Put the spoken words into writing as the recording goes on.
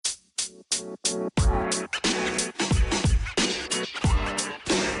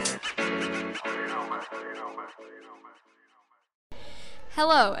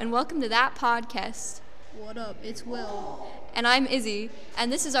Hello, and welcome to That Podcast. What up? It's Will. And I'm Izzy, and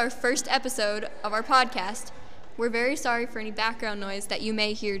this is our first episode of our podcast. We're very sorry for any background noise that you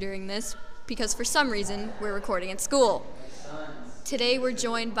may hear during this, because for some reason, we're recording at school. Today, we're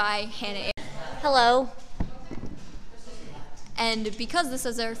joined by Hannah. Hello. And because this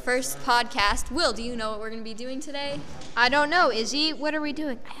is our first podcast, Will, do you know what we're going to be doing today? I don't know, Izzy. What are we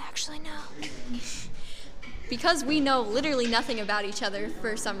doing? I actually know. Because we know literally nothing about each other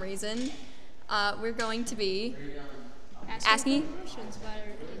for some reason, we're going to be asking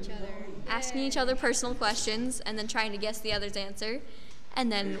each other personal questions and then trying to guess the other's answer.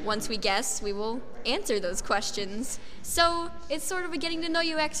 And then once we guess, we will answer those questions. So it's sort of a getting to know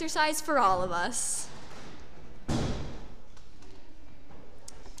you exercise for all of us.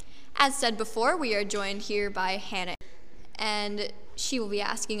 As said before, we are joined here by Hannah, and she will be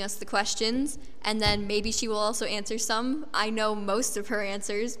asking us the questions, and then maybe she will also answer some. I know most of her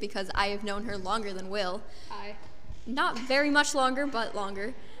answers because I have known her longer than Will. Hi. Not very much longer, but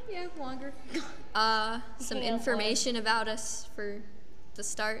longer. Yeah, longer. Some information about us for the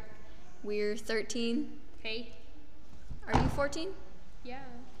start. We're 13. Hey. Are you 14? Yeah.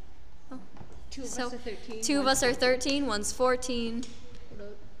 Oh. Two of us are 13. Two of us are 13, one's 14. What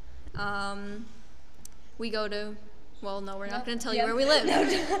up? We go to, well, no, we're not going to tell you where we live.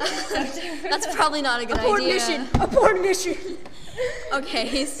 That's probably not a good idea. Abort mission.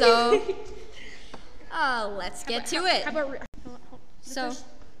 Okay, so let's get to it. How about So,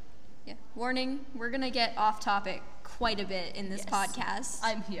 yeah, warning, we're going to get off topic quite a bit in this podcast.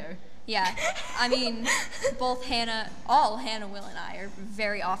 I'm here. Yeah, I mean, Will, and I are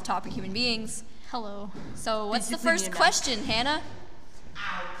very off topic human beings. Hello. So, what's the first question, Hannah?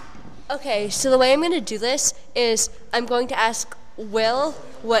 Okay, so the way I'm going to do this is I'm going to ask Will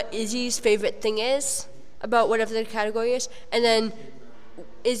what Izzy's favorite thing is about whatever the category is, and then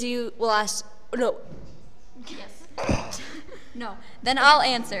Izzy will ask, no. Yes. No. Then I'll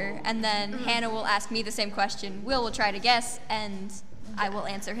answer, and then Hannah will ask me the same question. Will try to guess, and I will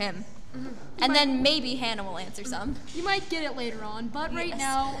answer him. And then maybe Hannah will answer some. You might get it later on, but right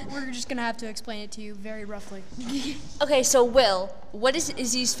now we're just going to have to explain it to you very roughly. Okay, so Will, what is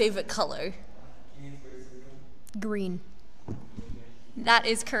Izzy's favorite color? Green. That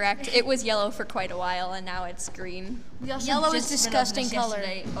is correct. It was yellow for quite a while, and now it's green. Yellow is disgusting color.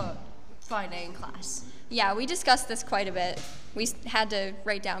 Friday in class. Yeah, we discussed this quite a bit. We had to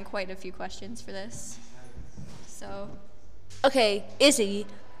write down quite a few questions for this. So, Okay, Izzy,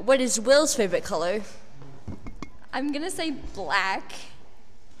 what is Will's favorite color? I'm going to say black.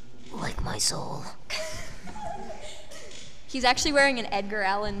 Like my soul. He's actually wearing an Edgar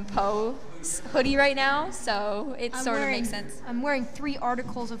Allan Poe hoodie right now, so it sort of makes sense. I'm wearing 3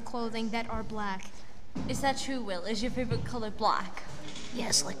 articles of clothing that are black. Is that true, Will? Is your favorite color black?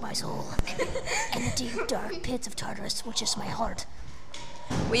 Yes, like my soul. And the deep, dark pits of Tartarus, which is my heart.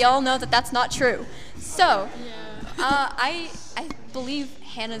 We all know that that's not true. So, I believe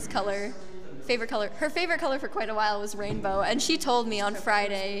Hannah's favorite color for quite a while was rainbow, and she told me on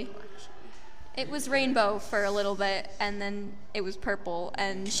Friday it was rainbow for a little bit, and then it was purple,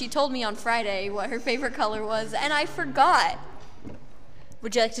 and she told me on Friday what her favorite color was, and I forgot.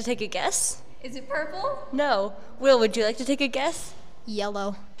 Would you like to take a guess? Is it purple? No. Will, would you like to take a guess?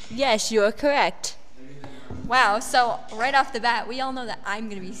 Yellow. Yes, you are correct. Wow, so right off the bat, we all know that I'm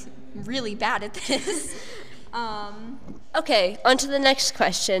going to be really bad at this. Okay, on to the next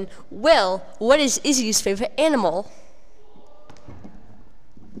question. Will, what is Izzy's favorite animal?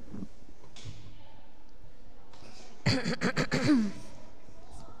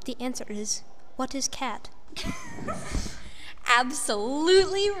 The answer is, what is cat?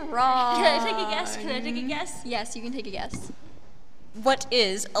 Absolutely wrong. Can I take a guess? Yes, you can take a guess. What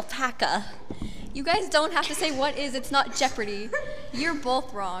is alpaca? You guys don't have to say what is, it's not Jeopardy. You're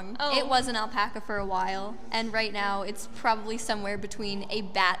both wrong. Oh. It was an alpaca for a while, and right now it's probably somewhere between a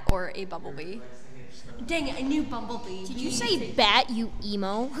bat or a bumblebee. Dang it, I knew bumblebee. Did you say bat, you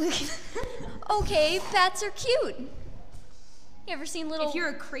emo? Okay, bats are cute. You ever seen little... If you're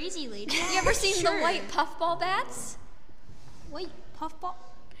a crazy lady. You ever seen the white puffball bats? Wait, puffball?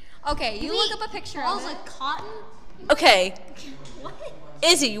 Okay, you look up a picture of Balls it. of cotton? Okay, What?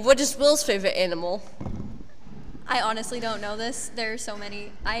 Izzy, what is Will's favorite animal? I honestly don't know this. There are so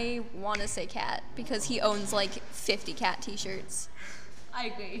many. I want to say cat because he owns like 50 cat t-shirts. I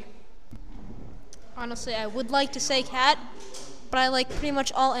agree. Honestly, I would like to say cat, but I like pretty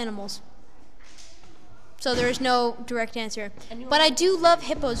much all animals. So there is no direct answer. But I do love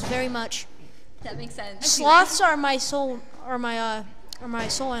hippos very much. That makes sense. Sloths are my soul animal.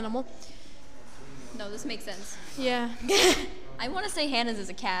 No, this makes sense. Yeah. I want to say Hannah's is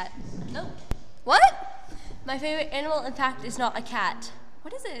a cat. Nope. What? My favorite animal, in fact, is not a cat.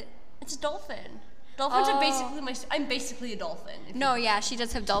 What is it? It's a dolphin. Dolphins are Oh. basically I'm basically a dolphin. No, yeah, she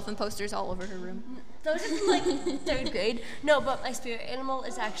does have dolphin posters all over her room. Those are from like third grade. No, but my spirit animal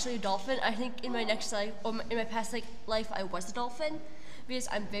is actually a dolphin. I think in my next life, or in my past life, I was a dolphin because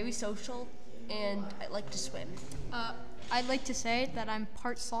I'm very social and I like to swim. I'd like to say that I'm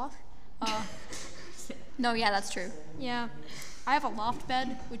part sloth. No, yeah, that's true. Yeah. I have a loft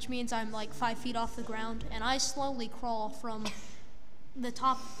bed, which means I'm like 5 feet off the ground, and I slowly crawl from the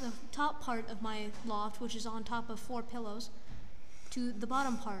top part of my loft, which is on top of 4 pillows, to the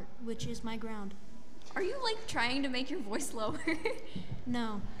bottom part, which is my ground. Are you like trying to make your voice lower?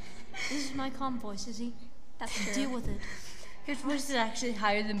 No. This is my calm voice, Izzy. That's true. Deal with it. His voice is actually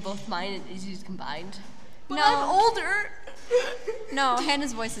higher than both mine and Izzy's combined. But No. I'm older. No,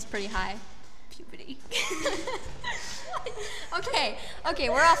 Hannah's voice is pretty high. Puberty. Okay,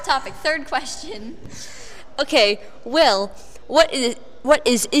 we're off topic. Third question. Okay, Will, what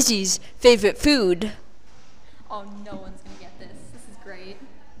is Izzy's favorite food? Oh, no one's gonna get this. This is great.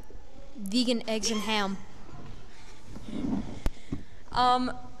 Vegan eggs and ham.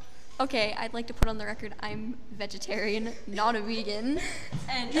 Okay, I'd like to put on the record I'm vegetarian, not a vegan.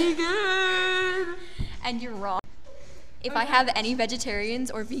 And And you're wrong. If I have any vegetarians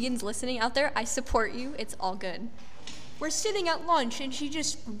or vegans listening out there, I support you. It's all good. We're sitting at lunch, and she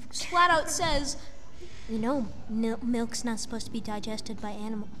just flat out says, You know, milk's not supposed to be digested by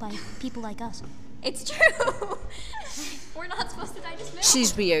people like us. It's true. We're not supposed to digest milk.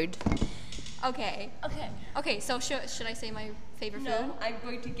 she's weird. Okay. Okay. Okay, so should I say my favorite food? No, I'm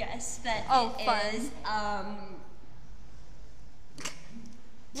going to guess that Oh, it fun. is,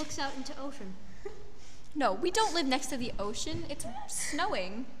 looks out into ocean. No, we don't live next to the ocean. It's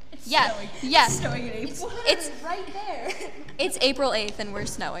snowing. It's Yeah, snowing. yeah. It's snowing in April. It's right there. It's April 8th and we're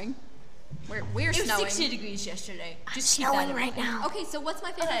snowing. We're It was snowing. 60 degrees yesterday. Just keep Snowing that in right mind. now. Okay, so what's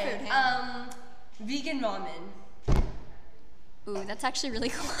my favorite Okay, food? Hannah? vegan ramen. Ooh, that's actually really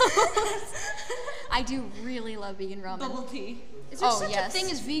close. I do really love vegan ramen. Bubble tea. Is there Oh, such yes. a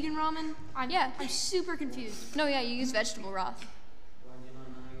thing as vegan ramen? Yeah. I'm super confused. No, yeah, you use vegetable broth.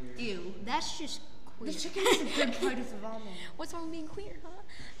 Ew. That's just The queer. chicken is a good part of the ramen. What's wrong with being queer,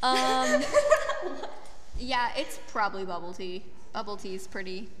 huh? Yeah, it's probably bubble tea. Bubble tea is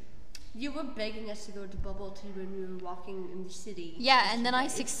pretty. You were begging us to go to bubble tea when we were walking in the city. Yeah, and then I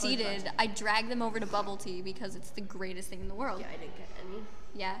succeeded. I dragged them over to bubble tea because it's the greatest thing in the world. Yeah, I didn't get any.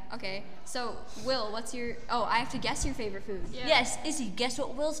 Yeah, okay. So, Will, what's your... Oh, I have to guess your favorite food. Yeah. Yes, Izzy, guess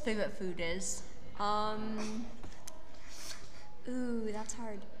what Will's favorite food is? Ooh, that's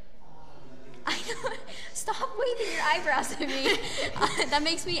hard. I know. Stop waving your eyebrows at me. That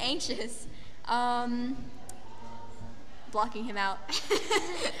makes me anxious. Blocking him out.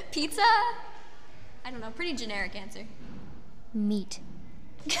 Pizza? I don't know. Pretty generic answer. Meat.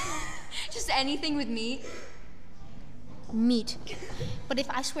 Just anything with meat. Meat. But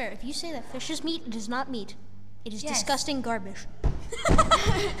I swear, if you say that fish is meat, it is not meat. It is Yes. disgusting garbage.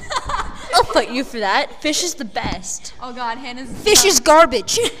 I'll fight you for that. Fish is the best. Oh God, Hannah's Fish is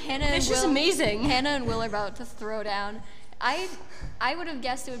garbage. Hannah and Fish is Will, amazing. Hannah and Will are about to throw down. I would have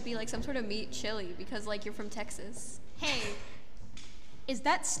guessed it would be like some sort of meat chili because like you're from Texas. Hey, is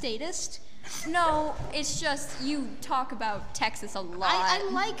that statist? No, it's just you talk about Texas a lot. I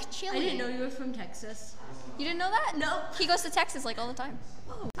like chili. I didn't know you were from Texas. You didn't know that? No. He goes to Texas like all the time.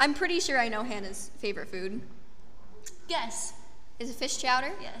 I'm pretty sure I know Hannah's favorite food. Yes. Is it fish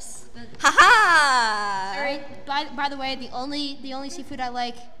chowder? Yes. Ha ha! All right. By the way, the only seafood I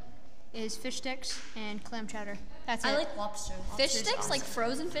like is fish sticks and clam chowder. That's it. I like lobster. Fish Lobster's sticks, like awesome.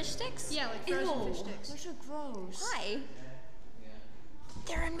 frozen fish sticks? yeah, like Ew, frozen fish sticks. those are gross. Why?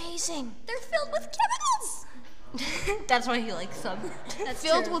 They're amazing. They're filled with chemicals. That's why he likes them. That's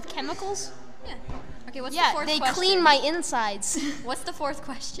Filled true. with chemicals? Yeah. Okay, what's the Yeah, fourth they question? clean my insides. What's the fourth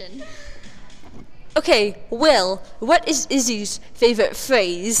question? Okay, Will, what is Izzy's favorite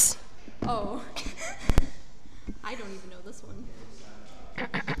phrase? Oh. I don't even know this one.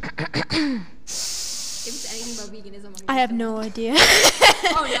 If it's anything about veganism, I'm I have no idea.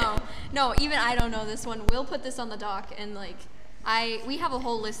 Oh no, even I don't know this one. We'll put this on the doc, and like, we have a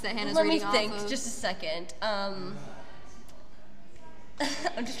whole list that Hannah's Let me reading think, off of. just a second. I'm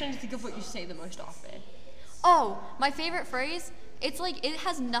just trying to think of what you say the most often. Oh, my favorite phrase. It's like it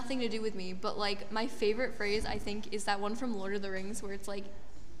has nothing to do with me, but like my favorite phrase I think is that one from Lord of the Rings where it's like,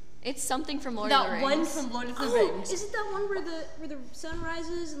 It's something from Lord of the That Rings. one from Lord of the Rings. Is it that one where the sun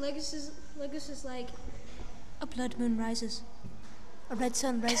rises and Legolas is like, a blood moon rises, a red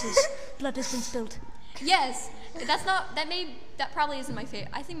sun rises, blood has been spilled. Yes, that probably isn't my favorite.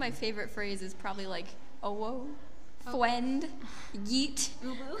 I think my favorite phrase is probably like owo, fwend, yeet.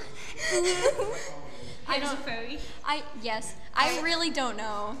 I don't. furry. I really don't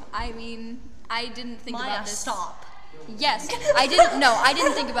know. I mean, I didn't think Maya, about this. stop. Yes, I didn't. No, I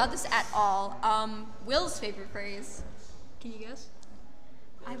didn't think about this at all. Will's favorite phrase. Can you guess?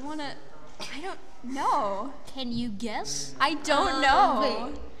 I don't know. Can you guess? I don't know.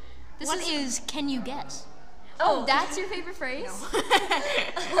 wait. This What is can you guess? Oh, that's your favorite phrase?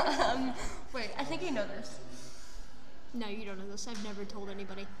 Wait, I think I know this. No, you don't know this. I've never told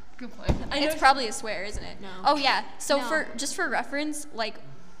anybody. Good point. It's probably a swear, isn't it? No. Oh yeah. So No. for reference, like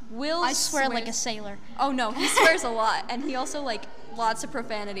Will I swear like a swears- sailor. Oh no, he swears a lot, and he also like lots of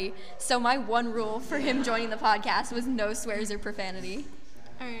profanity. So my one rule for him joining the podcast was no swears or profanity.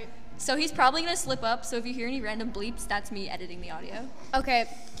 All right. So he's probably gonna slip up. So if you hear any random bleeps, that's me editing the audio. Okay,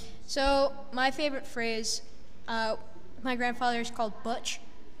 so my favorite phrase, my grandfather is called Butch.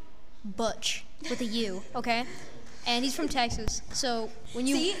 Butch with a U, okay? And he's from Texas. So when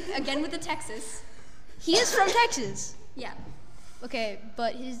you See, again with the Texas. he is from Texas. Yeah. Okay,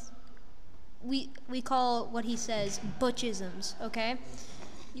 but we call what he says butchisms, okay?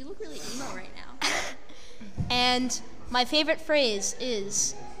 You look really emo right now. And my favorite phrase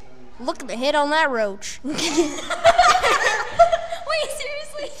is look at the head on that roach. Wait,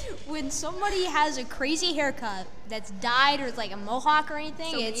 seriously? When somebody has a crazy haircut that's dyed or it's like a mohawk or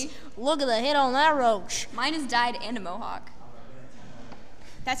anything, So it's me? look at the head on that roach. Mine is dyed and a mohawk.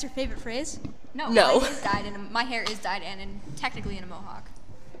 That's your favorite phrase? No. No. Mine is dyed and my hair is dyed and technically in a mohawk.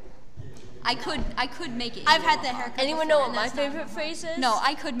 I could make it. I've into a had that mohawk. haircut. Anyone before, know what and my that's not- favorite phrase is? No,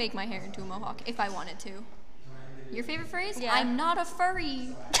 I could make my hair into a mohawk if I wanted to. Your favorite phrase? Yeah. I'm not a furry.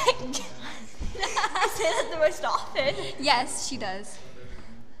 I say that the most often. Yes, she does.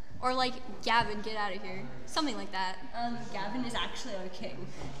 Or like, Gavin, get out of here. Something like that. Gavin is actually our king.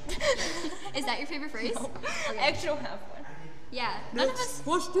 Is that your favorite phrase? I actually don't have one. Yeah. None of us.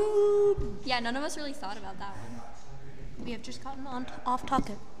 Yeah, none of us really thought about that one. We have just gotten off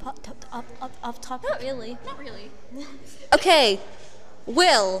topic. Off topic. Not really. Not really. Okay,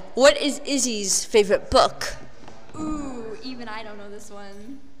 Will, what is Izzy's favorite book? Ooh, even I don't know this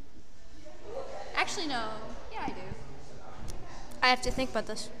one. Actually, no. Yeah, I do. I have to think about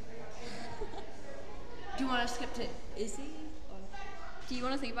this. Do you want to skip to Izzy? Do you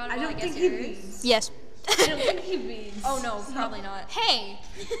want to think about it? I while don't guess think he yours? reads. Yes. I don't think he reads. Oh no, probably not. Hey,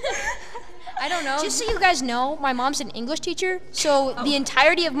 I don't know. just so you guys know, my mom's an English teacher, so the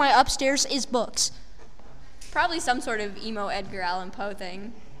entirety of my upstairs is books. Probably some sort of emo Edgar Allan Poe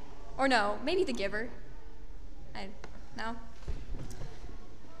thing. Or no, maybe The Giver. No?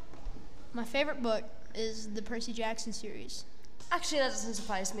 My favorite book is the Percy Jackson series. Actually, that doesn't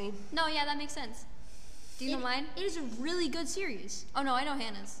surprise me. No, yeah, that makes sense. Do you know mine? It is a really good series. Oh no, I know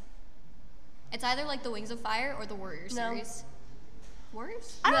Hannah's. It's either like the Wings of Fire or the Warrior No. series.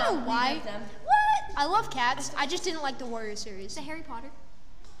 Warriors? I don't No, know why. we have them. What? I love cats. I just didn't like the Warrior series. Is it Harry Potter?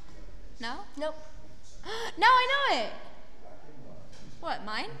 No? Nope. Now I know it. What,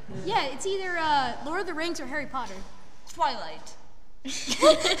 mine? Yeah, it's either Lord of the Rings or Harry Potter. Twilight.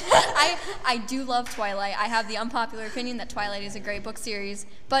 I do love Twilight. I have the unpopular opinion that Twilight is a great book series,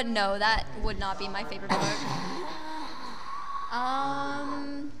 but no, that would not be my favorite book.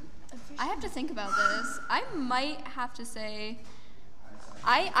 I have to think about this. I might have to say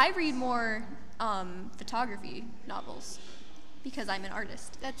I read more photography novels because I'm an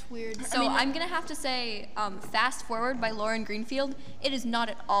artist. That's weird. So I'm gonna have to say Fast Forward by Lauren Greenfield. It is not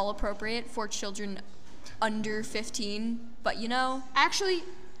at all appropriate for children under 15, but you know. Actually,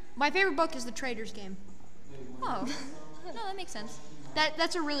 my favorite book is The Trader's Game. Oh, no, that makes sense.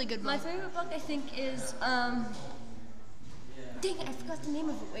 That's a really good My book. favorite book, I think, is dang it, I forgot the name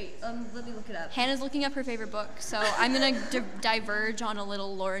of it. Wait, let me look it up. Hannah's looking up her favorite book, so I'm gonna diverge on a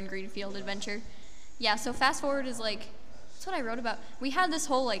little Lauren Greenfield adventure. Yeah, so Fast Forward is like, that's what I wrote about. We had this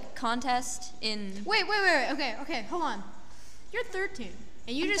whole like contest in. Wait. Okay, hold on. You're 13,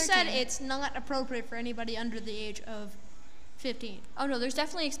 and you I'm just 13. said it's not appropriate for anybody under the age of 15. Oh no, there's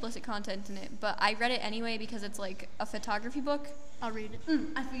definitely explicit content in it, but I read it anyway because it's like a photography book. I'll read it.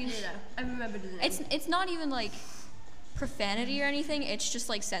 I figured it out. I remembered the name. It's not even like profanity or anything. It's just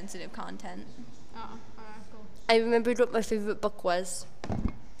like sensitive content. Oh, alright, cool. I remembered what my favorite book was.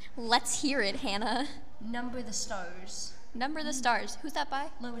 Let's hear it, Hannah. Number the Stars. Number the Stars. Who's that by?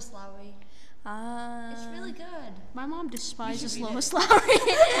 Lois Lowry. It's really good. My mom despises Lois Lowry.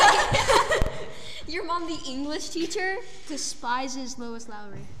 Your mom, the English teacher, Despises Lois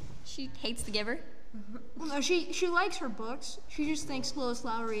Lowry. she hates The Giver. Well, no, she likes her books. She just thinks Lois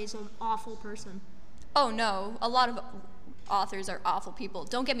Lowry is an awful person. Oh no, a lot of authors are awful people.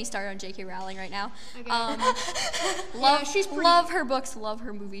 Don't get me started on J.K. Rowling right now. Okay. Love, she's pretty- love her books, love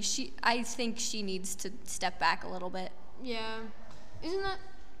her movies. I think she needs to step back a little bit. Yeah. Isn't that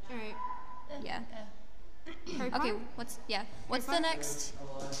all right? Yeah. Harry Okay, Potter? what's the next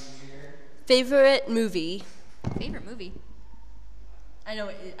Favorite movie? favorite movie? I know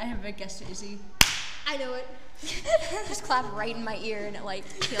it. I have a guess to Izzy. I know it. Just clap right in my ear and it like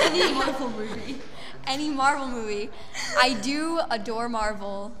kills me. Any Marvel movie. Any Marvel movie. I do adore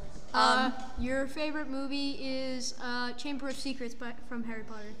Marvel. Your favorite movie is Chamber of Secrets from Harry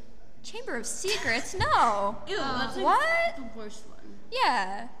Potter. Chamber of Secrets? No. Ew, that's like What? the worst one.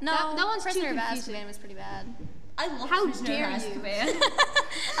 Yeah. No. That one's too Prisoner of confusing. Azkaban was pretty bad. I love How Prisoner dare of you. Azkaban.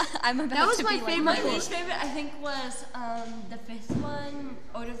 I'm about That was to my be like favorite My Michael. least favorite, I think, was the fifth one,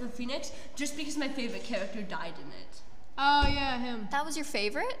 Order of the Phoenix, just because my favorite character died in it. Oh yeah, him. That was your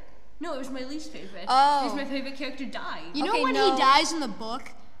favorite? No, it was my least favorite. Oh. Because my favorite character died. You know Okay, when no. he dies in the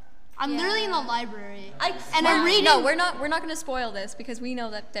book? I'm Yeah. literally in the library. And I'm reading. No, we're not going to spoil this because we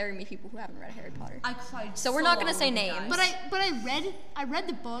know that there are many people who haven't read Harry Potter. I cried So we're not gonna long say when he names. died. But I read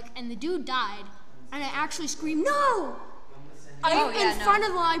the book and the dude died, and I actually screamed no! Oh, yeah, in no. front of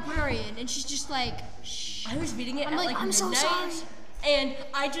the librarian, and she's just like, shh. I was reading it I'm at like, like I'm midnight, so sorry. and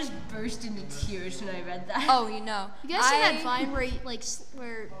I just burst into tears when I read that. Oh, you know. You guys see that vine where he, like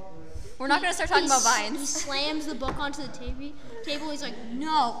where We're not going to start talking about he vines. slams the book onto the table. He's like,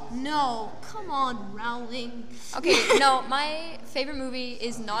 no, come on, Rowling. Okay, no, my favorite movie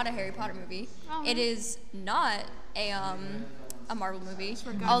is not a Harry Potter movie. Oh, It really? is not a Marvel movie.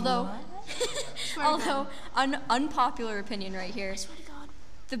 God. Although, Swear to God. unpopular opinion right here. Swear to God.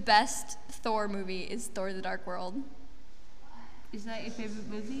 The best Thor movie is Thor: The Dark World. Is that your favorite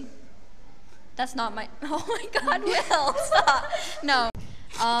movie? That's not my. Oh my God, Will, stop. No.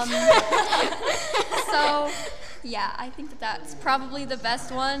 So, yeah, I think that's probably the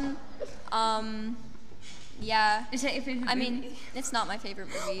best one. Yeah. Is that your favorite I movie? mean, it's not my favorite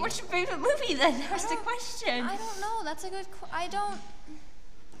movie. What's your favorite movie then? That's the question. I don't know. That's a good. I don't.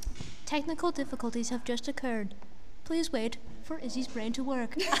 Technical difficulties have just occurred. Please wait for Izzy's brain to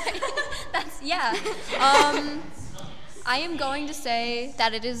work. That's yeah. I am going to say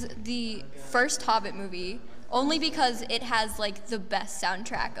that it is the first Hobbit movie, only because it has like the best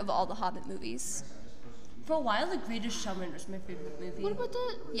soundtrack of all the Hobbit movies. For a while, The Greatest Showman was my favorite movie. What about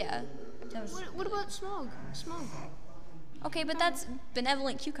the? Yeah. That was What about Smog? Smog. Okay, but that's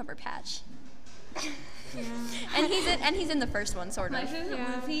Benevolent Cucumber Patch. And he's in the first one, sort my of. favorite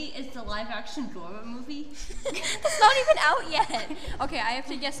movie is the live-action Dora movie. It's not even out yet. Okay, I have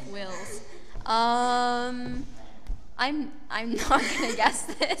to guess Will's. I'm not gonna guess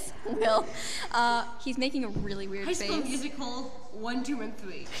this. Will. He's making a really weird High School face. Musical 1, 2, and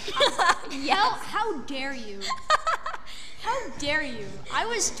 3. Yes. How dare you? How dare you? I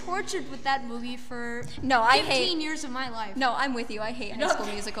was tortured with that movie for No, I 15 hate. years of my life. No, I'm with you. I hate High School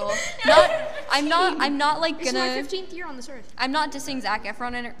Musical. I'm not like This is my gonna. 15th year on this earth. I'm not dissing Zac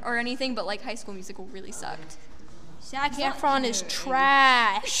Efron or anything, but like High School Musical really sucked. Zac Efron is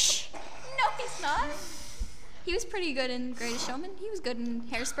trash. No, he's not. He was pretty good in Greatest Showman. He was good in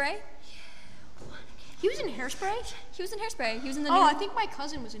Hairspray. He was in Hairspray? He was in Hairspray. He was in the Oh, new. I think my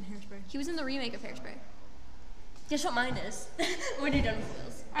cousin was in Hairspray. He was in the remake of Hairspray. Guess what mine is? When you're done with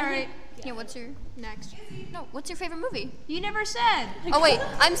Will's. All right, Yeah. What's your? next. No. What's your favorite movie? You never said. Oh wait,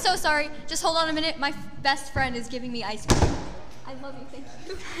 I'm so sorry. Just hold on a minute. My best friend is giving me ice cream. I love you. Thank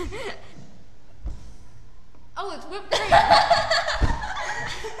you. Oh, it's whipped cream.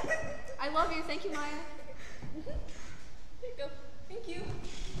 I love you. Thank you, Maya. Here you go. Thank you.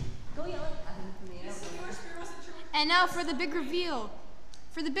 Go yell at him for me. And now for the big reveal.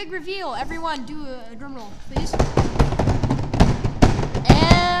 For the big reveal, everyone do a drum roll, please.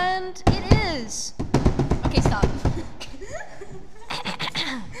 And it is. Okay, stop.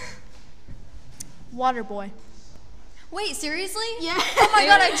 Waterboy. Wait, seriously? Yeah. Oh my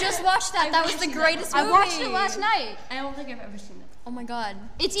god, I just watched that. That was the greatest movie. I watched it last night. I don't think I've ever seen it. Oh my god.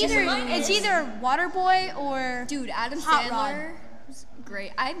 It's either Waterboy or Dude, Adam Hot Sandler was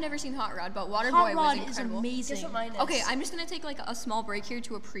great. I've never seen Hot Rod, but Waterboy Hot was Rod is incredible. amazing. Guess what mine is? Okay, I'm just gonna take like a small break here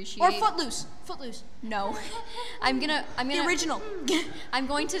to appreciate. Or Footloose. Footloose. No, I'm gonna. The original. I'm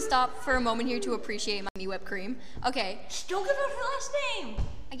going to stop for a moment here to appreciate my whipped cream. Okay, Shh, don't give out her last name.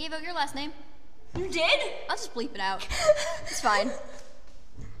 I gave out your last name. You did? I'll just bleep it out. It's fine.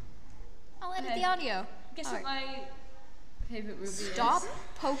 I'll edit Okay. the audio. Guess All what right. my favorite movie Stop is?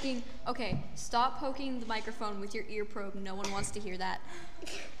 poking. Okay, stop poking the microphone with your ear probe. No one wants to hear that.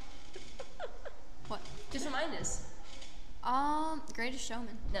 What? Guess what mine is? Greatest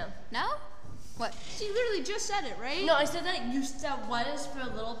Showman. No. No? What? She literally just said it, right? No, I said that was for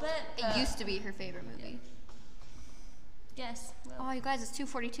a little bit. It used to be her favorite movie. Guess. Well, Oh, you guys, it's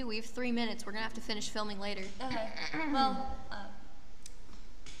 2:42. We have 3 minutes. We're gonna have to finish filming later. okay. Well,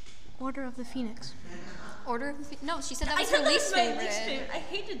 Order of the Phoenix. Order of the No, she said that I was said her that least was my favorite. least favorite. I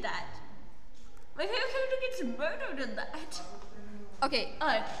hated that. My favorite character gets murdered in that. Okay.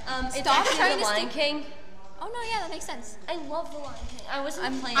 It's Stop actually trying The to Lion stick- King. Oh no, yeah, that makes sense. I love The Lion King. I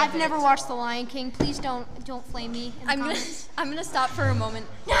wasn't playing. I've it. never watched The Lion King. Please don't flame me. In the I'm gonna comments. I'm gonna stop for a moment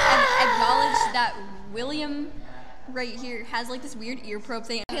and acknowledge that William right here has like this weird ear probe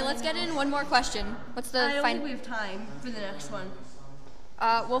thing. Okay, let's get in one more question. What's the I don't think final? we have time for the next one.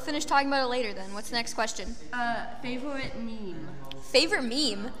 We'll finish talking about it later then. What's the next question? Favorite meme. Favorite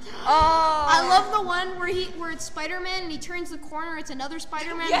meme? Oh, I love the one where it's Spider-Man and he turns the corner. It's another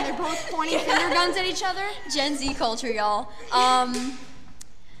Spider-Man and they're both pointing finger guns at each other. Gen Z culture, y'all.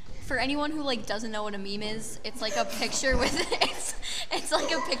 For anyone who like doesn't know what a meme is, it's like a picture with it's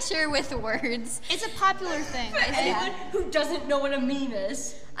like a picture with words. It's a popular thing. Anyone who doesn't know what a meme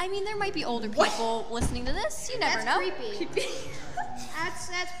is. I mean, there might be older people listening to this. You never know. creepy.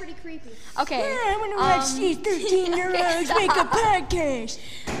 That's pretty creepy. Okay. I want to watch these 13-year-olds make a podcast.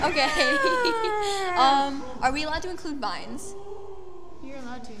 Okay. Are we allowed to include vines? You're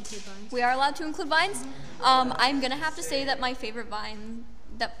allowed to include vines. We are allowed to include vines. I'm gonna have to say that my favorite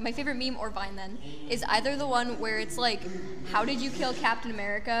meme or vine then is either the one where it's like, how did you kill Captain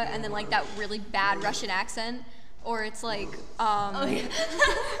America, and then like that really bad Russian accent, or it's like,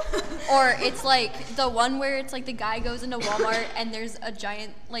 or it's like the one where it's like the guy goes into Walmart and there's a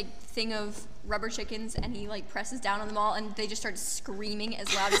giant like thing of rubber chickens and he like presses down on them all and they just start screaming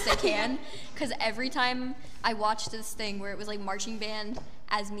as loud as they can. Because every time I watched this thing where it was like marching band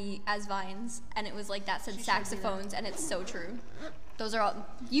as vines and it was like that said saxophones, and it's so true. Those are all.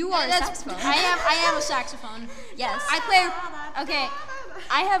 You are a saxophone. I am a saxophone. Yes. I play. Okay,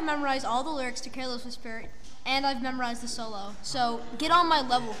 I have memorized all the lyrics to Careless Whisper, and I've memorized the solo. So get on my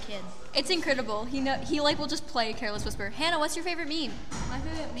level, kid. It's incredible. He like will just play Careless Whisper. Hannah, what's your favorite meme? My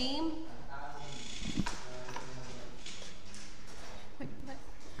favorite meme. Wait, what?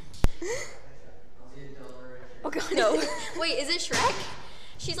 Oh god, no. Wait, is it Shrek?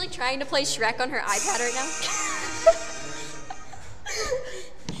 She's like trying to play Shrek on her iPad right now.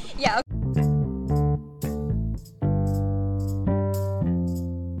 Yeah.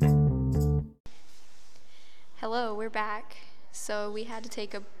 Hello, we're back. So we had to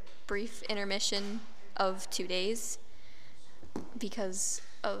take a brief intermission of 2 days because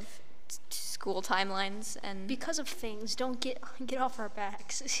of school timelines and Because of things, don't get off our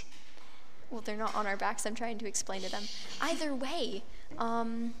backs. well, they're not on our backs. I'm trying to explain to them. Either way,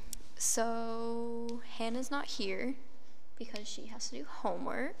 so Hannah's not here because she has to do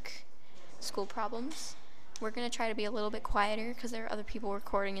homework, school problems. We're gonna try to be a little bit quieter because there are other people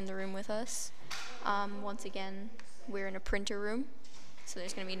recording in the room with us. Once again, we're in a printer room, so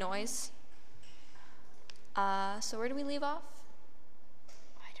there's gonna be noise. So where do we leave off?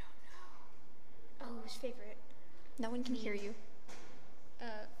 I don't know. Oh, his favorite. No one can hear you.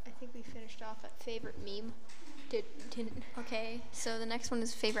 I think we finished off at favorite meme. Didn't. Okay, so the next one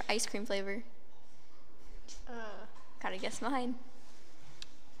is favorite ice cream flavor. Gotta guess mine.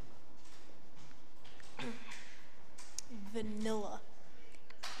 Vanilla.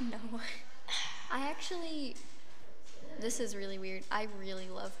 No. I actually, this is really weird. I really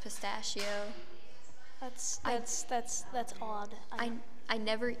love pistachio. That's odd. I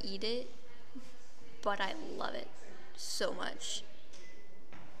never eat it, but I love it so much.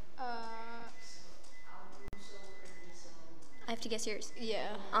 I have to guess yours.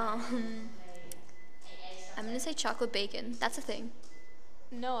 Yeah. I'm gonna say chocolate bacon. That's a thing.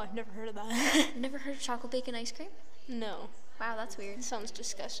 No, I've never heard of that. Never heard of chocolate bacon ice cream? No. Wow, that's weird. Sounds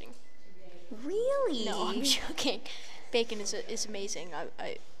disgusting. Really? No, I'm joking. Bacon is amazing.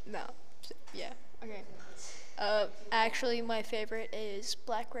 No. Yeah. Okay. Actually, my favorite is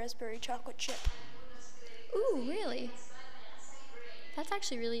black raspberry chocolate chip. Ooh, really? That's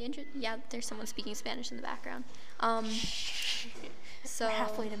actually really interesting. Yeah, there's someone speaking Spanish in the background. So We're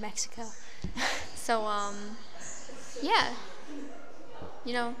halfway to Mexico. So, yeah.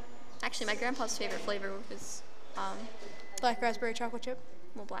 You know, actually, my grandpa's favorite flavor was, Black raspberry chocolate chip.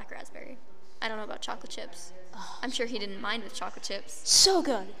 well, black raspberry. I don't know about chocolate chips. I'm sure he didn't mind with chocolate chips. So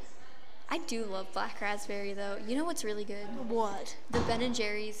good. I do love black raspberry though. You know what's really good? What? The Ben and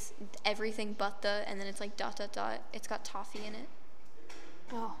Jerry's everything but the, and then it's like dot dot dot. It's got toffee in it.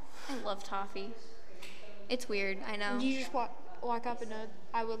 Oh. I love toffee. It's weird, I know. You just walk up and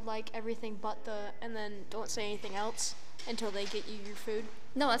I would like everything but the, and then don't say anything else until they get you your food.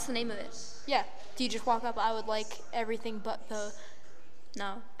 No, that's the name of it. Yeah. Do you just walk up? I would like everything but the. No,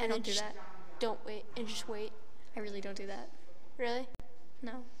 I And don't then do just that. Don't wait and just wait. I really don't do that. Really?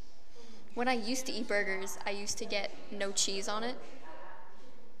 No. When I used to eat burgers, I used to get no cheese on it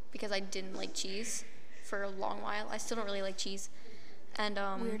because I didn't like cheese for a long while. I still don't really like cheese. And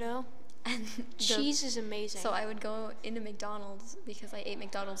Weirdo. and Cheese is amazing. So I would go into McDonald's because I ate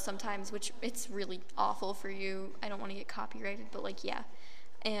McDonald's sometimes, which it's really awful for you. I don't want to get copyrighted, but like yeah.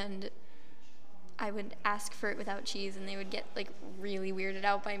 And I would ask for it without cheese, and they would get like really weirded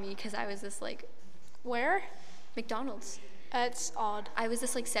out by me because I was this like Where? McDonald's. That's odd. I was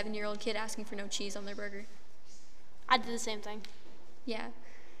this like 7-year-old kid asking for no cheese on their burger. I did the same thing. Yeah.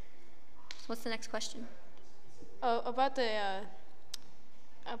 So what's the next question? Oh, about the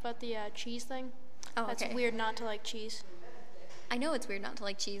cheese thing. Oh, That's okay. weird not to like cheese. I know it's weird not to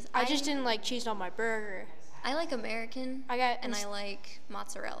like cheese. I just didn't like cheese on my burger. I like American. I got and I like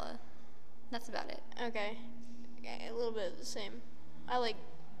mozzarella. That's about it. Okay. Yeah, a little bit of the same. I like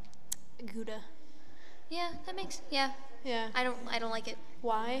Gouda. Yeah, that makes yeah. Yeah. I don't like it.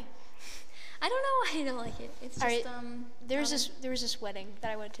 Why? I don't know why I don't like it. It's just Alright, there was this wedding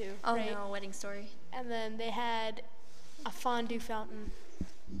that I went to. Oh right? no, wedding story. And then they had a fondue fountain,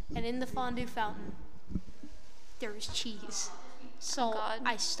 and in the fondue fountain there was cheese. So God.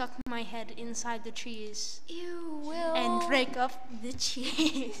 I stuck my head inside the cheese Ew, Will. and drank up the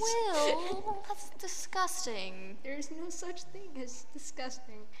cheese. Will, that's disgusting. There's no such thing as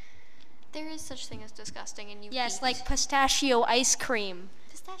disgusting. There is such thing as disgusting, and you Yes, eat. like pistachio ice cream.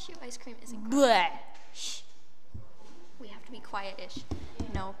 Pistachio ice cream is incredible. Bleh. Shh. We have to be quiet-ish.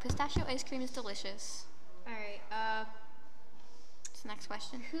 No, pistachio ice cream is delicious. All right. What's the next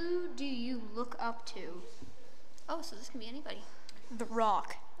question? Who do you look up to? Oh, so this can be anybody. The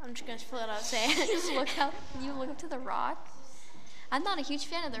Rock. I'm just gonna fill it out saying. You look up to The Rock. I'm not a huge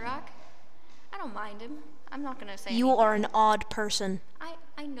fan of The Rock. I don't mind him. I'm not gonna say You anything. are an odd person.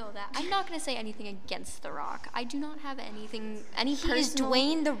 I know that. I'm not gonna say anything against The Rock. I do not have any He is personal.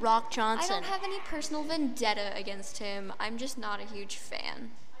 Dwayne The Rock I Johnson. don't have any personal vendetta against him. I'm just not a huge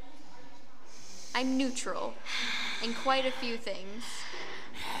fan. I'm neutral in quite a few things.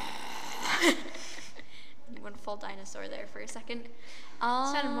 You went full dinosaur there for a second.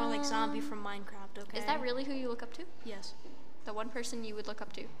 Sounded more like zombie from Minecraft. Okay. Is that really who you look up to? Yes. The one person you would look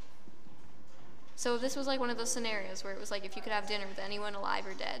up to? So if this was like one of those scenarios where it was like if you could have dinner with anyone alive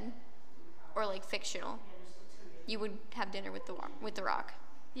or dead, or like fictional, you would have dinner with the Rock.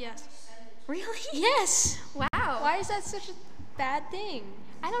 Yes. Really? Yes. Wow. Why is that such a bad thing?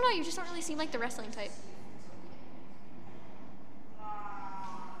 I don't know. You just don't really seem like the wrestling type.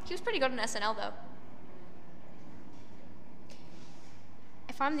 He was pretty good on SNL though.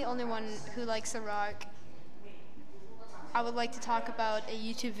 If I'm the only one who likes The Rock, I would like to talk about a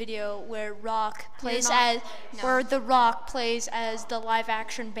YouTube video where where The Rock plays as the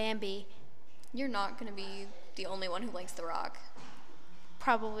live-action Bambi. You're not gonna be the only one who likes The Rock.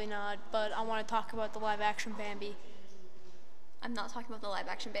 Probably not, but I want to talk about the live-action Bambi. I'm not talking about the live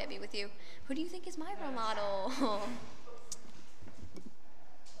action Bambi with you. Who do you think is my role model?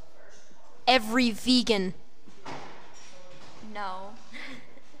 Every vegan. No.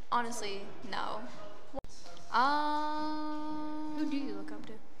 Honestly, no. Who do you look up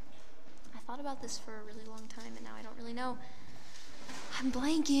to? I thought about this for a really long time and now I don't really know. I'm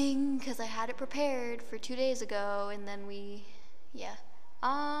blanking because I had it prepared for 2 days ago and then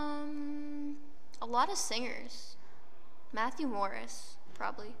a lot of singers. Matthew Morris,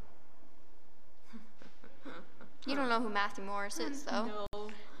 probably. You don't know who Matthew Morris is, though. No.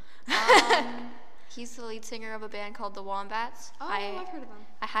 He's the lead singer of a band called the Wombats. Oh, I've heard of them.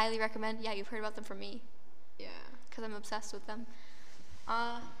 I highly recommend. Yeah, you've heard about them from me, Yeah. because I'm obsessed with them.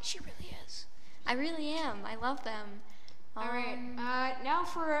 She really is. I really am. I love them. All right. Now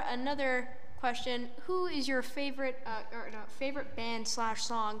for another question. Who is your favorite favorite band /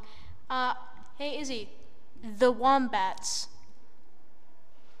 song? Hey Izzy, the Wombats.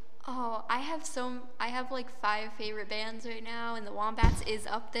 Oh, I have like 5 favorite bands right now, and the Wombats is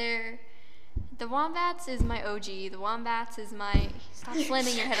up there. The Wombats is my OG. The Wombats is my... Stop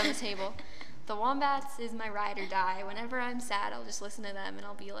slamming your head on the table. The Wombats is my ride or die. Whenever I'm sad, I'll just listen to them, and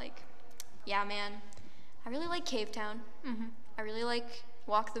I'll be like, yeah, man. I really like Cave Town. Mm-hmm. I really like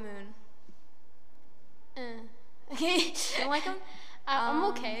Walk the Moon. Okay. You don't like them? I'm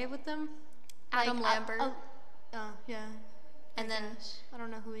okay with them. Adam Lambert. Yeah. And then I don't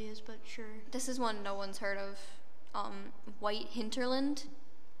know who he is, but sure. this is one no one's heard of. White Hinterland.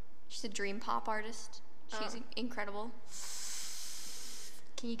 She's a dream pop artist. She's incredible.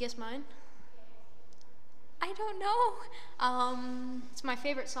 Can you guess mine? I don't know. It's my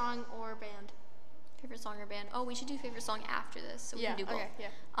favorite song or band. Favorite song or band? Oh, we should do favorite song after this, so we can do both. Okay,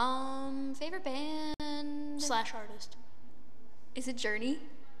 yeah. Favorite band. Slash artist. Is it Journey?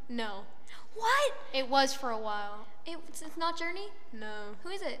 No. What? It was for a while. It's not Journey? No. Who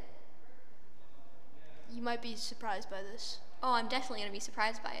is it? You might be surprised by this. Oh, I'm definitely gonna be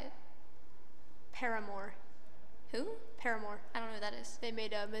surprised by it. Paramore. Who? Paramore. I don't know who that is. They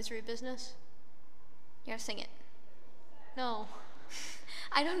made a Misery Business. You gotta sing it. No.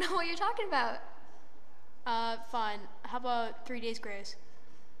 I don't know what you're talking about. Fine. How about 3 Days Grace?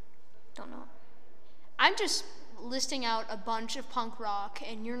 Don't know. I'm just listing out a bunch of punk rock,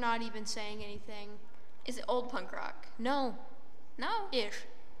 and you're not even saying anything. Is it old punk rock? No. No. Ish.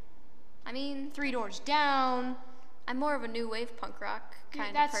 I mean, Three Doors Down. I'm more of a new wave punk rock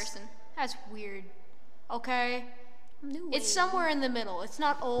kind of person. That's weird. Okay? New wave. It's somewhere in the middle. It's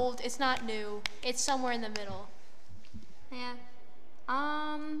not old, it's not new. It's somewhere in the middle. Yeah.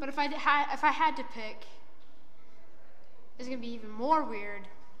 But if I had to pick, it's gonna be even more weird.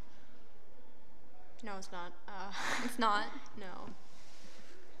 No, it's not. It's not. No.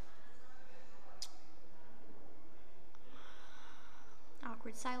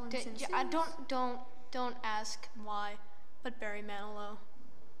 Awkward silence. Don't ask why, but Barry Manilow.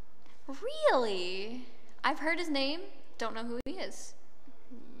 Really? I've heard his name. Don't know who he is.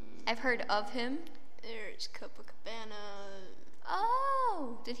 I've heard of him. There's Copacabana.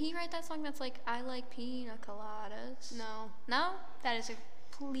 Oh, did he write that song that's like I like pina coladas? No, No? that is a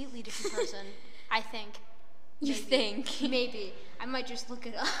completely different person. I think. You Maybe. think? Maybe. I might just look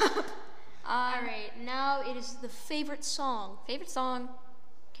it up. All right, now it is the favorite song. Favorite song?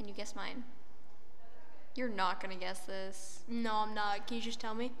 Can you guess mine? You're not gonna guess this. No, I'm not. Can you just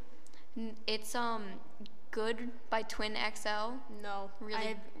tell me? It's Good by Twin XL. No.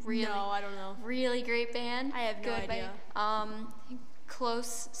 Really. No, I don't know. Really great band. I have no Good idea.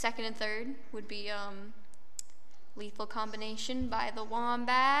 Close second and third would be Lethal Combination by the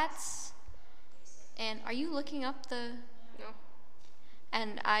Wombats. And are you looking up the? No.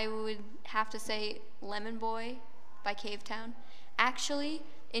 And I would have to say Lemon Boy by Cavetown. Actually,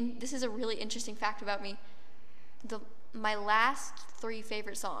 this is a really interesting fact about me. My last 3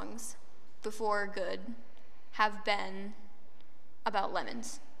 favorite songs before Good have been about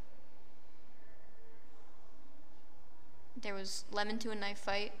lemons. There was Lemon to a Knife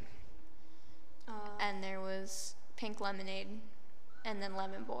Fight, and there was Pink Lemonade, and then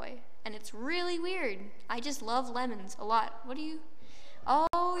Lemon Boy. And it's really weird. I just love lemons a lot. What do you? Oh,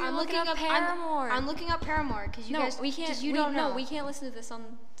 you're looking up Paramore. I'm looking up Paramore because you guys. We can't. 'cause you don't know. No, we can't listen to this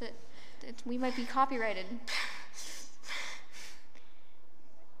on. We might be copyrighted.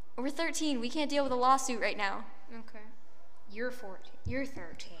 We're 13. We can't deal with a lawsuit right now. Okay. You're 14. You're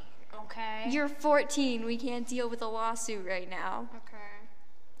 13. Okay. You're 14. We can't deal with a lawsuit right now. Okay.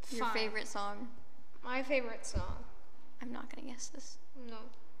 Your Fine. favorite song? My favorite song. I'm not gonna guess this. No,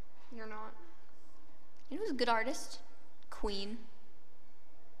 you're not. You know who's a good artist? Queen.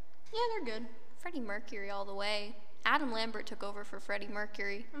 Yeah, they're good. Freddie Mercury all the way. Adam Lambert took over for Freddie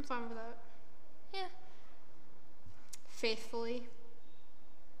Mercury. I'm fine with that. Yeah. Faithfully.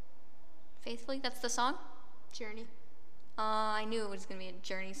 Faithfully? That's the song? Journey. I knew it was gonna be a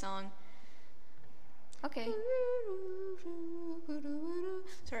Journey song. Okay.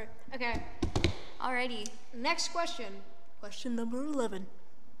 Sorry. Okay. Alrighty. Next question. Question number 11.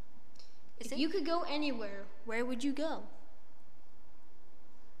 Is If it? you could go anywhere, where would you go?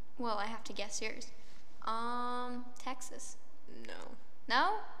 Well, I have to guess yours. Texas. No.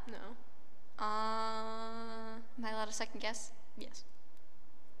 No? No. Am I allowed a second guess? Yes.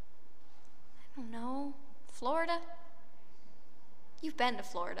 I don't know. Florida? You've been to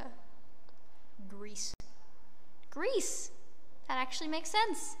Florida. Greece. Greece. That actually makes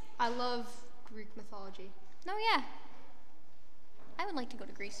sense. I love Greek mythology. No, yeah. I would like to go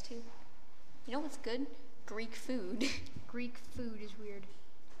to Greece too. You know what's good? Greek food. Greek food is weird.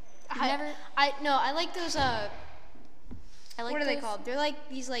 I like those I like what are they those- called? They're like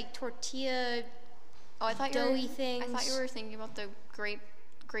these like tortilla. Oh, I thought doughy I thought things? you were thinking about the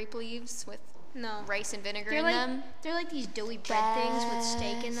grape leaves with No. rice and vinegar They're in like them. they're like these doughy bread things with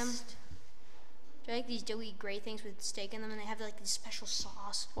steak in them. Best. They're like these doughy gray things with steak in them, and they have like this special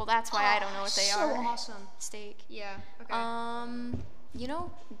sauce. Well, that's why I don't know what they so are. awesome. Steak. Yeah. Okay. You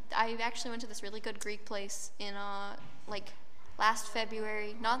know, I actually went to this really good Greek place in like last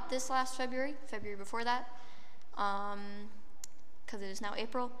February, not this last February, February before that, because it is now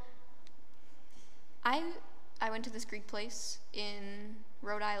April. I went to this Greek place in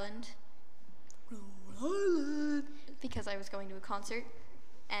Rhode Island. Because I was going to a concert,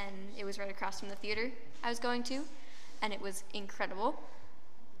 and it was right across from the theater I was going to, and it was incredible.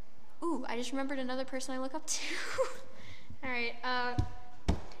 Ooh, I just remembered another person I look up to. All right.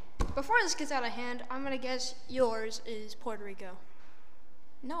 Before this gets out of hand, I'm gonna guess yours is Puerto Rico.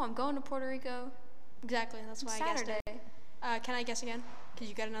 No, I'm going to Puerto Rico Exactly. That's why Saturday. I guessed it. Can I guess again? Cause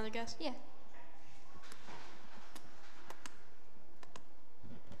you got another guess. Yeah.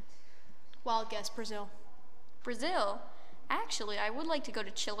 Wild guess, Brazil. Brazil. Actually, I would like to go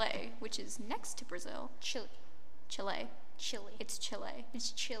to Chile, which is next to Brazil. Chile. Chile. It's Chile.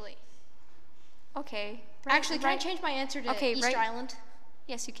 It's Chile. Okay. Actually, can I change my answer to Easter Island?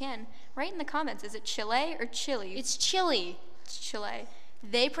 Yes, you can. Write in the comments, is it Chile or Chile? It's Chile. It's Chile.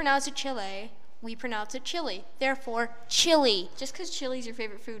 They pronounce it Chile. We pronounce it Chile. Therefore, Chile. Just because chili's your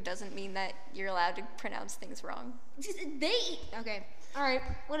favorite food doesn't mean that you're allowed to pronounce things wrong. Okay. All right.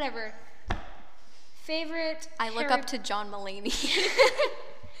 Whatever. Favorite. I look up to John Mulaney.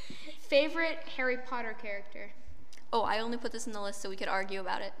 Favorite Harry Potter character. Oh, I only put this in the list so we could argue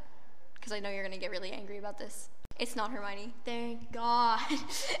about it. Because I know you're going to get really angry about this. It's not Hermione. Thank God.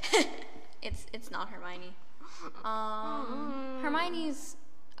 It's not Hermione. Hermione's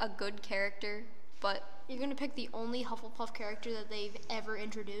a good character, but You're gonna pick the only Hufflepuff character that they've ever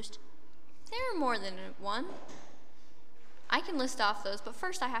introduced. there are more than one. I can list off those, but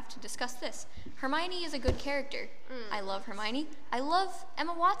first I have to discuss this. Hermione is a good character. I love Hermione. I love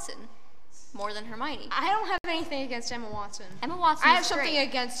Emma Watson more than Hermione. I don't have anything against Emma Watson. Emma Watson I have is something great.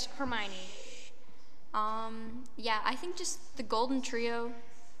 against Hermione. Yeah, I think just the Golden Trio,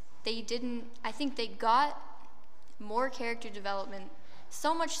 I think they got more character development,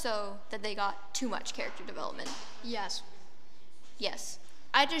 so much so that they got too much character development. Yes. Yes.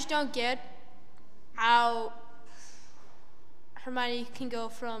 I just don't get how Hermione can go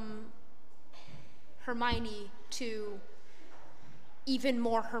from Hermione to even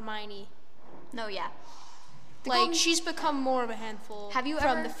more Hermione. No, yeah. She's become more of a handful Have you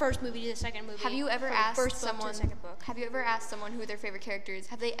from ever- the first movie to the second movie. Have you ever from the asked first book to someone? the second book. Have you ever asked someone who their favorite character is?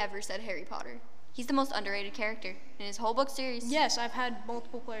 Have they ever said Harry Potter? He's the most underrated character in his whole book series. Yes, I've had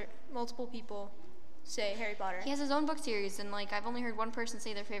multiple people say Harry Potter. He has his own book series, and I've only heard one person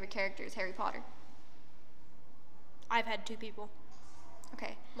say their favorite character is Harry Potter. I've had two people.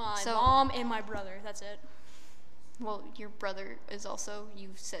 Okay. My So- mom and my brother. That's it. Well, your brother is also,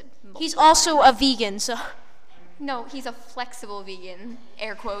 you've said multiple He's also times. a vegan, so. No, he's a flexible vegan.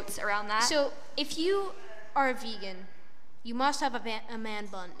 Air quotes around that. So if you are a vegan, you must have a man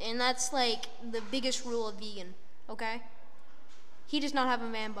bun, and that's the biggest rule of vegan. Okay. He does not have a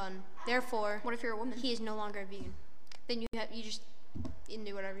man bun. Therefore, What if you're a woman? he is no longer a vegan. Then you can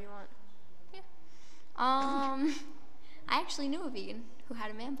do whatever you want. I actually knew a vegan who had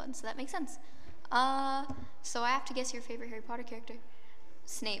a man bun, so that makes sense. So I have to guess your favorite Harry Potter character.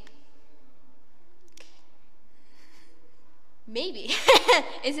 Snape. Maybe.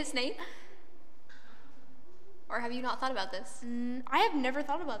 Is it Snape? Or have you not thought about this? I have never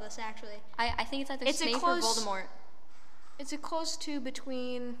thought about this actually. I think it's either It's a Snape close- or Voldemort. It's a close two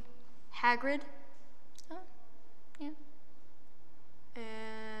between Hagrid Oh, yeah.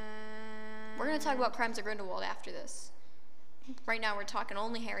 and. We're going to talk about Crimes of Grindelwald after this. Right now we're talking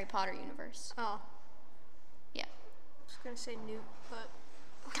only Harry Potter universe. Oh, Yeah. I was gonna say Newt, but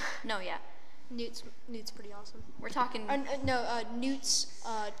No, yeah. Newt's pretty awesome. We're talking Newt's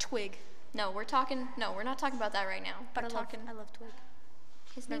Twig. No, we're not talking about that right now. But We're talking I love Twig.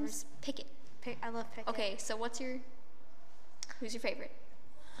 his name's Pickett. I love Pickett. Okay, so who's your favorite?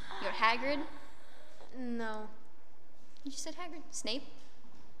 You got Hagrid? No. You just said Hagrid. Snape?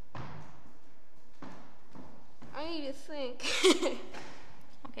 I need to think.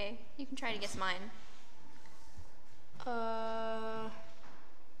 Okay, you can try to guess mine.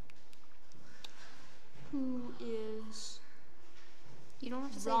 Who is You don't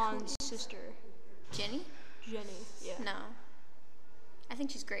have to say Ron's sister? Jenny? Jenny. Yeah. No. I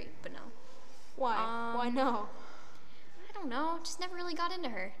think she's great, but no. Why? Why no? I don't know. Just never really got into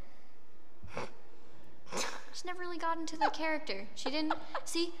her. Just never really got into the character. She didn't.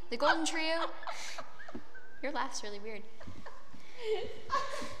 See, the Golden Trio. Your laugh's really weird.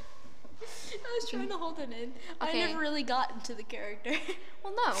 I was trying to hold it in. Okay. I never really got into the character.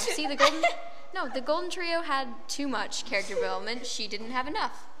 Well, no. See, the Golden Trio had too much character development. She didn't have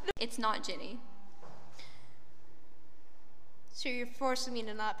enough. It's not Ginny. So you're forcing me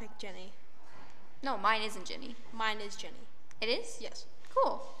to not pick Jenny. No, mine isn't Ginny. Mine is Jenny. It is? Yes.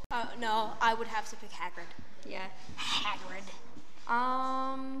 Cool. No, I would have to pick Hagrid. Yeah. Hagrid.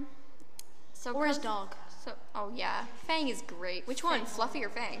 So Or his dog. So, oh yeah, Fang is great. Which one, Fluffy or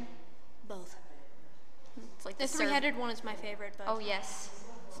Fang? Both. It's like The serv- three-headed one is my favorite, but Oh yes,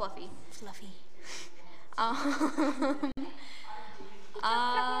 Fluffy. Fluffy.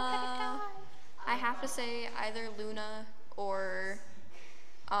 I have to say either Luna or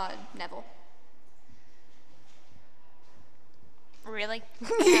Neville. Really?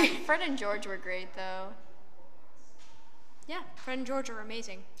 Fred and George were great though. Yeah, Fred and George are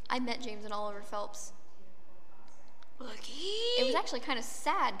amazing. I met James and Oliver Phelps. Lucky. It was actually kind of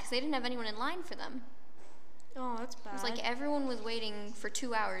sad because they didn't have anyone in line for them. Oh, that's bad. It was like everyone was waiting for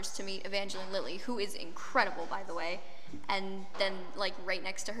 2 hours to meet Evangeline Lilly, who is incredible, by the way. And then, like, right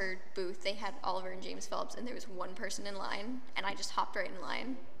next to her booth, they had Oliver and James Phelps, and there was one person in line, and I just hopped right in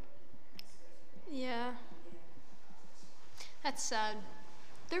line. Yeah. That's sad.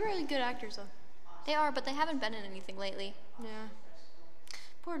 They're really good actors, though. They are, but they haven't been in anything lately. Yeah.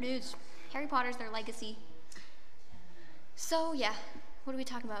 Poor dudes. Harry Potter's their legacy. So, yeah. What are we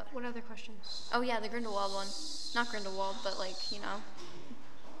talking about? What other questions? Oh, yeah, the Grindelwald one. Not Grindelwald, but, like, you know.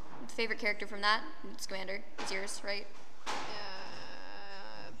 Favorite character from that? Scamander. It's yours, right?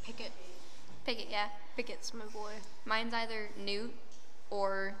 Pickett. Pickett, yeah. Pickett's my boy. Mine's either Newt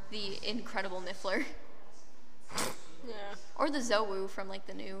or the incredible Niffler. Yeah. Or the Zowu from, like,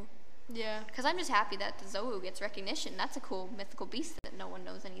 the new. Yeah. Because I'm just happy that the Zowu gets recognition. That's a cool mythical beast that no one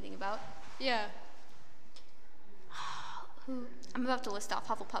knows anything about. Yeah. I'm about to list off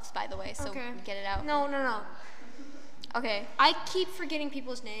Hufflepuffs, by the way, so Okay. get it out. No. Okay, I keep forgetting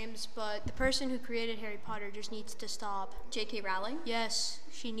people's names, but the person who created Harry Potter just needs to stop. J.K. Rowling. Yes,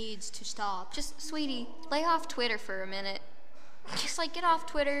 she needs to stop. Just, sweetie, lay off Twitter for a minute. Just, like, get off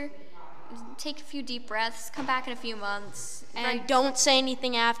Twitter, take a few deep breaths, come back in a few months. And don't say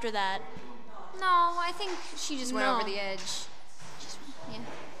anything after that. No, I think she just went No. over the edge. Just, yeah.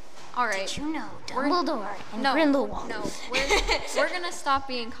 All right. You know, We're- Dumbledore and No, Grindelwald no, we're gonna stop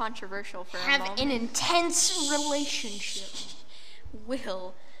being controversial for a Have moment. an intense relationship.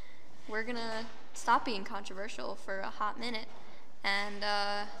 We're gonna stop being controversial for a hot minute, and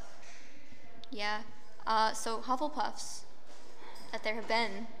yeah. So Hufflepuffs that there have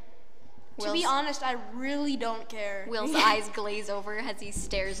been. To be honest, I really don't care. Will's eyes glaze over as he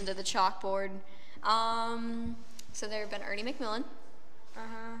stares into the chalkboard. So there have been Ernie Macmillan,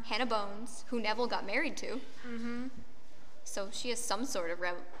 Hannah Bones, who Neville got married to. So she has some sort of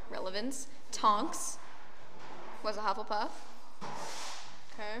relevance. Tonks was a Hufflepuff.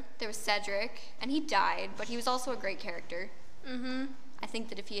 Okay. There was Cedric, and he died, but he was also a great character. I think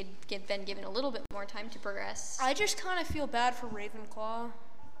that if he had been given a little bit more time to progress, I just kind of feel bad for Ravenclaw.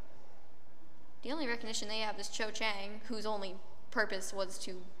 the only recognition they have is Cho Chang, whose only purpose was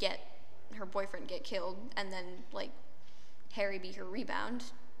to get her boyfriend get killed, and then, like, Harry be her rebound,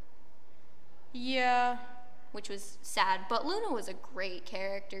 Yeah. which was sad. But Luna was a great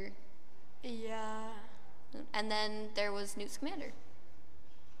character. Yeah. And then there was Newt Scamander.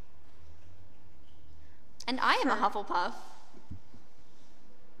 And I am a Hufflepuff.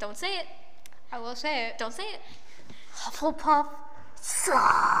 Don't say it. I will say it. Don't say it. Hufflepuff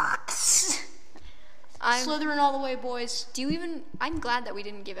sucks. I'm. Slytherin all the way, boys. Do you even? I'm glad that we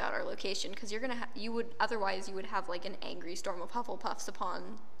didn't give out our location because you're gonna. You would otherwise you would have like an angry storm of Hufflepuffs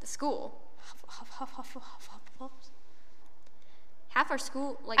upon the school. Hufflepuffs. Half our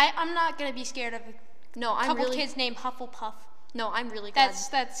school, like. I'm not gonna be scared of a no, I'm couple really. kids named Hufflepuff. No, I'm really glad.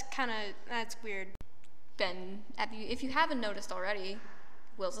 That's weird. Ben, if you haven't noticed already,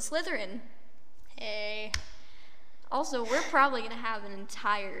 Will's a Slytherin. Hey. Also, we're probably gonna have an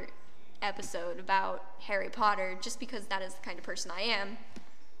entire episode about Harry Potter just because that is the kind of person I am,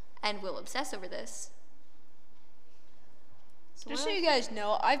 and will obsess over this. Just so you guys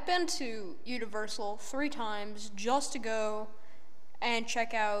know, I've been to Universal 3 times just to go and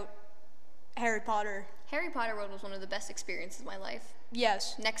check out Harry Potter. Harry Potter World was one of the best experiences of my life,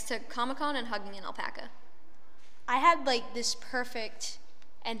 Yes. next to Comic-Con and hugging an alpaca. I had like this perfect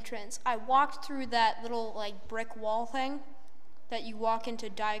entrance. I walked through that little like brick wall thing that you walk into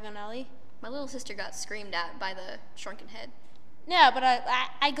Diagon Alley. My little sister got screamed at by the shrunken head. Yeah, but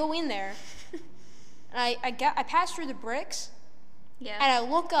I go in there and I pass through the bricks Yeah. and I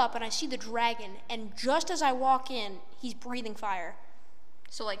look up and I see the dragon, and just as I walk in, he's breathing fire.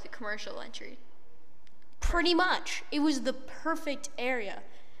 So like the commercial entry. Pretty much. It was the perfect area.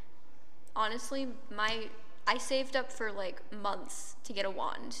 Honestly, I saved up for like months to get a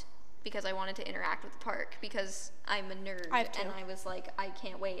wand. because I wanted to interact with the park because I'm a nerd. I have two. And I was like, I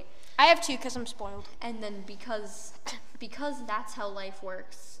can't wait. I have 2 because I'm spoiled. And then because that's how life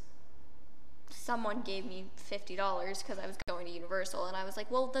works, someone gave me $50 because I was going to Universal, and I was like,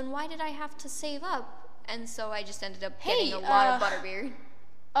 well, then why did I have to save up? And so I just ended up getting a lot of butterbeer.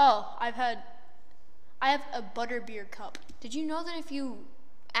 Oh, I have a butterbeer cup. Did you know that if you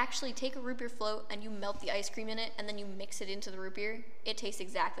actually take a root beer float and you melt the ice cream in it and then you mix it into the root beer, it tastes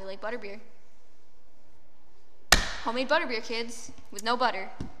exactly like butterbeer. Homemade butterbeer, kids, with no butter.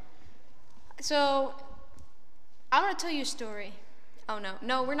 So, I'm going to tell you a story. Oh, no.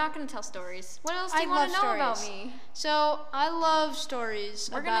 No, we're not going to tell stories. What else do I you want to love know about stories. me? So, I love stories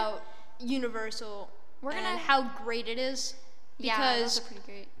We're about Universal We're and gonna- how great it is. Yeah, Because those are pretty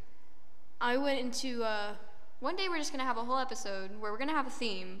great. I went into, One day we're just going to have a whole episode where we're going to have a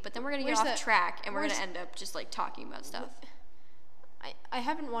theme, but then we're going to get Where's off the- track and we're going where's- to end up just like talking about stuff. I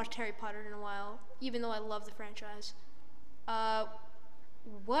haven't watched Harry Potter in a while, even though I love the franchise.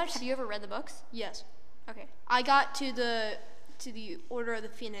 What? Have you ever read the books? Yes. Okay. I got to the Order of the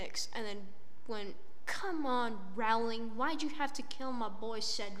Phoenix and then went, come on, Rowling, why'd you have to kill my boy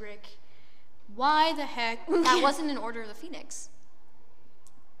Cedric? Why the heck? That wasn't an Order of the Phoenix.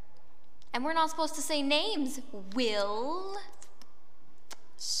 And we're not supposed to say names, Will.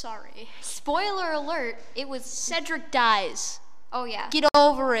 Sorry. Spoiler alert, it was... Cedric dies. Oh, yeah. Get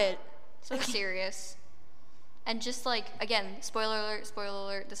over it. So serious. And just like, again, spoiler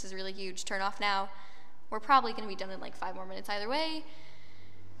alert, this is really huge. Turn off now. We're probably going to be done in like 5 more minutes either way.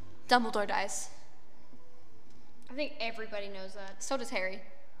 Dumbledore dies. I think everybody knows that. So does Harry.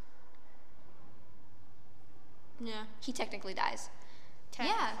 Yeah. He technically dies.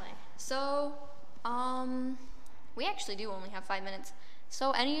 Technically. Yeah. So, we actually do only have 5 minutes.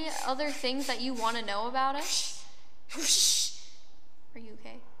 So any other things that you want to know about us? Are you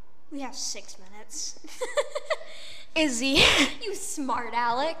okay? We have 6 minutes. Izzy. You smart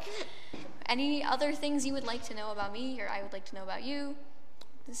Alec. Any other things you would like to know about me or I would like to know about you?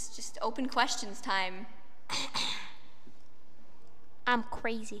 This is just open questions time. I'm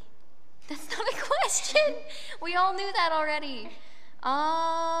crazy. That's not a question. We all knew that already.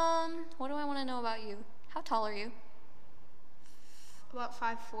 What do I want to know about you? How tall are you? About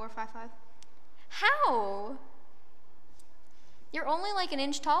 5'4", 5'5". How? You're only like an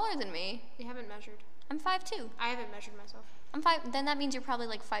inch taller than me. You haven't measured. I'm 5'2". I haven't measured myself. I'm 5. Then that means you're probably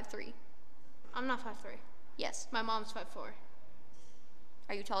like 5'3". I'm not 5'3". Yes. My mom's 5'4".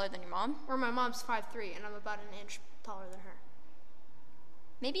 Are you taller than your mom? Or my mom's 5'3", and I'm about an inch taller than her.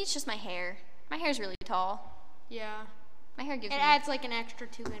 Maybe it's just my hair. My hair's really tall. Yeah. My hair gives It me... adds like an extra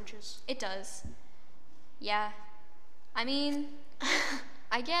 2 inches. It does. Yeah. I mean,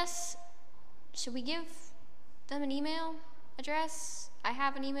 I guess, should we give them an email address? I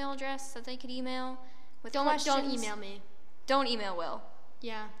have an email address that they could email with questions. Don't email me. Don't email Will.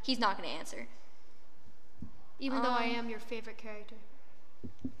 Yeah. He's not going to answer. Even though I am your favorite character.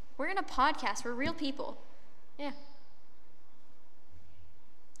 We're in a podcast. We're real people. Yeah.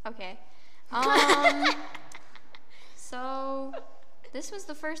 Okay. So, this was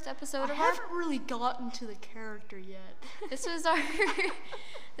the first episode I of our... haven't really gotten to the character yet. This was our...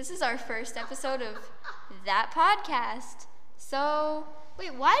 This is our first episode of that podcast. So...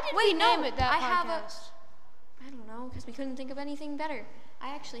 Wait, why did we no, name it that I have a- podcast? I don't know, because we couldn't think of anything better.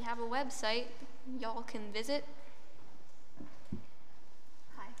 I actually have a website y'all can visit.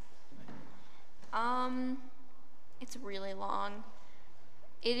 Hi. It's really long.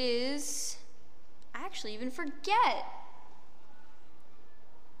 It is... I actually even forget.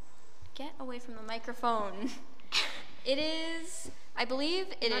 Get away from the microphone. It is... I believe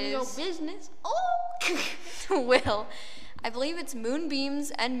it None of is... your business. Oh! Will. I believe it's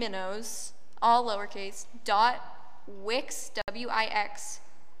Moonbeams and Minnows, all lowercase, .wix, WIXSITE,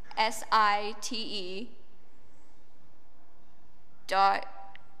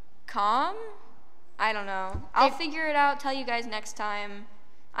 .com? I don't know. I'll figure it out, tell you guys next time.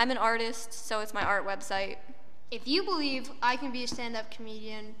 I'm an artist, so it's my art website. If you believe I can be a stand-up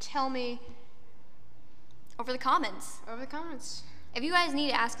comedian, tell me Over the comments. over the comments. If you guys need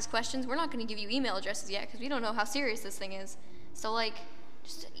to ask us questions, we're not going to give you email addresses yet because we don't know how serious this thing is. So, like,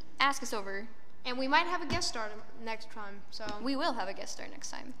 just ask us over. And we might have a guest star next time, so... We will have a guest star next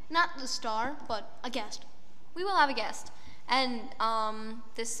time. Not the star, but a guest. We will have a guest. And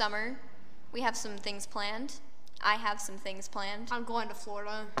this summer, we have some things planned. I have some things planned. I'm going to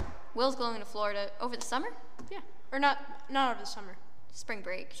Florida. Will's going to Florida over the summer? Yeah. Or not over the summer. Spring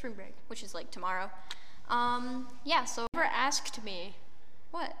break. Spring break. Which is like tomorrow. Yeah, so... You never asked me.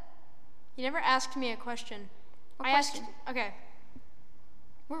 What? You never asked me a question. What I question? asked... Okay.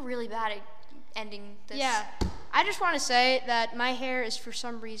 We're really bad at ending this. Yeah. I just want to say that my hair is for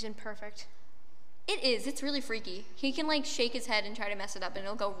some reason perfect. It is. It's really freaky. He can like shake his head and try to mess it up and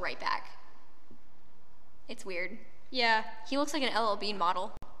it'll go right back. It's weird. Yeah. He looks like an LL Bean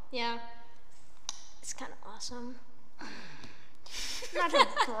model. Yeah. It's kind of awesome. Not to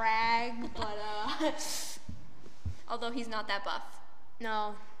brag, but Although he's not that buff.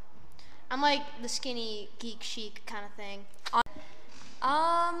 no. I'm like the skinny geek chic kind of thing.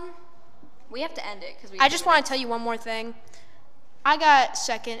 We have to end it because I just want to tell you one more thing. I got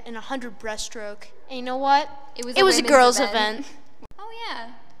second in 100 breaststroke, and you know what? It was a women's girls' event. Oh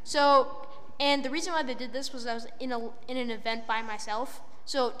yeah. So, and the reason why they did this was I was in an event by myself.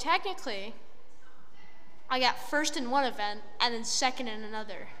 So technically, I got first in one event and then second in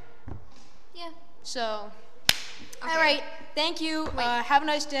another. Yeah. So, Okay. all right. Thank you. Have a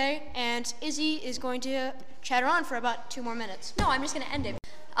nice day. And Izzy is going to chatter on for about 2 more minutes. No, I'm just gonna end it.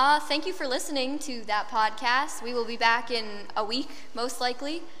 Thank you for listening to that podcast. We will be back in a week, most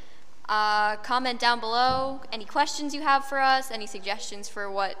likely. Comment down below any questions you have for us, any suggestions for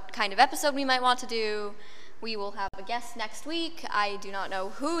what kind of episode we might want to do. We will have a guest next week. I do not know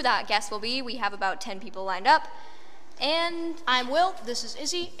who that guest will be. We have about 10 people lined up. And I'm Will. This is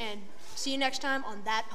Izzy, and see you next time on that.